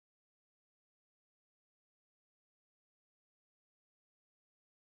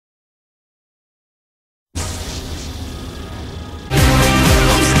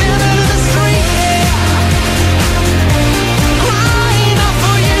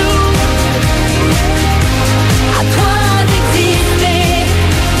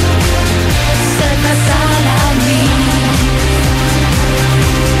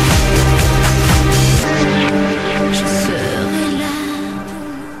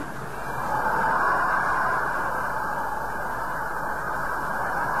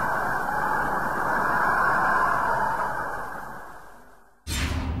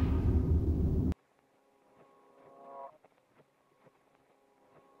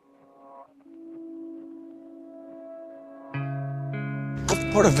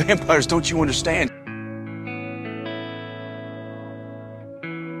part of vampires don't you understand?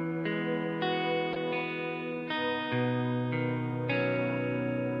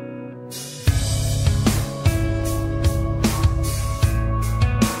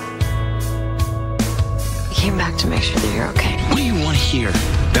 I came back to make sure that you're okay. What do you want to hear?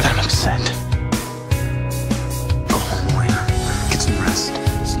 That I'm upset. Go home, Elena. Get some rest.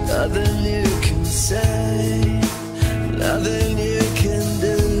 There's nothing you can say, nothing you can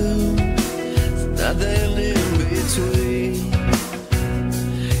do, there's nothing in between.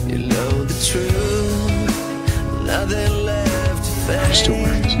 You know the truth, nothing left to face. I'm still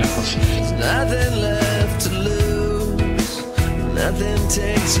wearing his necklace. There's nothing left to lose, nothing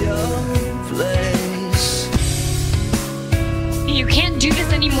takes your place. You can't do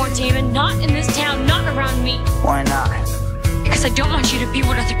this anymore, Damon. Not in this town, not around me. Why not? Because I don't want you to be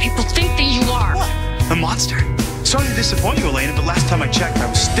what other people think that you are. What? A monster? Sorry to disappoint you, Elena, but last time I checked, I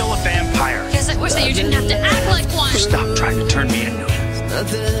was still a vampire. Yes, I wish that you didn't have to act like one. Stop trying to turn me into it. There's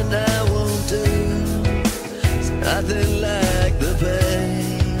nothing I won't do, there's nothing like the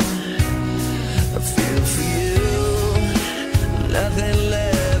pain I feel for you. Nothing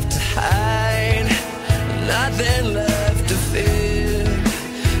left to hide, nothing left to fear.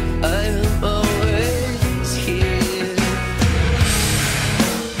 I am always here.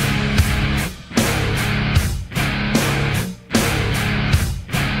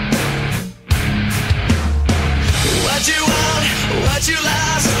 What you want, what you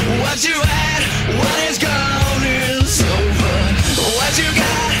lost, what you had, what is gone is over. What you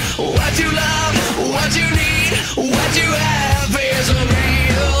got, what you love, what you need, what you have is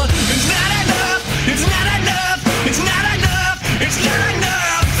real. It's not enough, it's not enough, it's not enough, it's not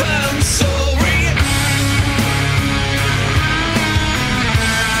enough. I'm sorry.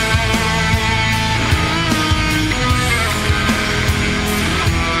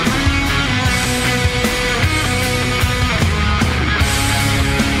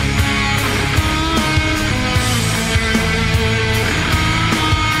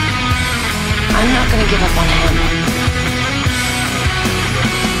 I'm not gonna give up on him.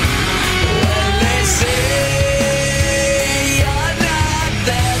 When they say you're not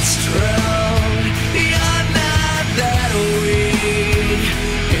that strong, you're not that weak,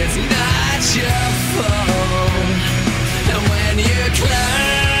 it's not your fault. And when you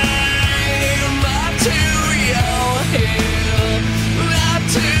climb up to your hill, up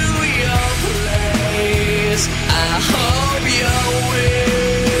to your place, I hope you will.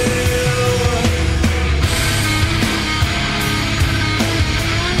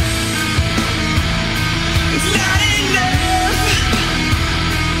 It's not enough.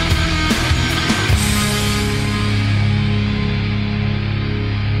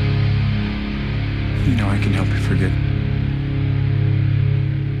 You know I can help you forget.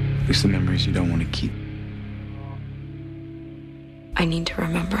 At least the memories you don't want to keep. I need to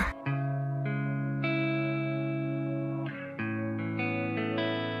remember.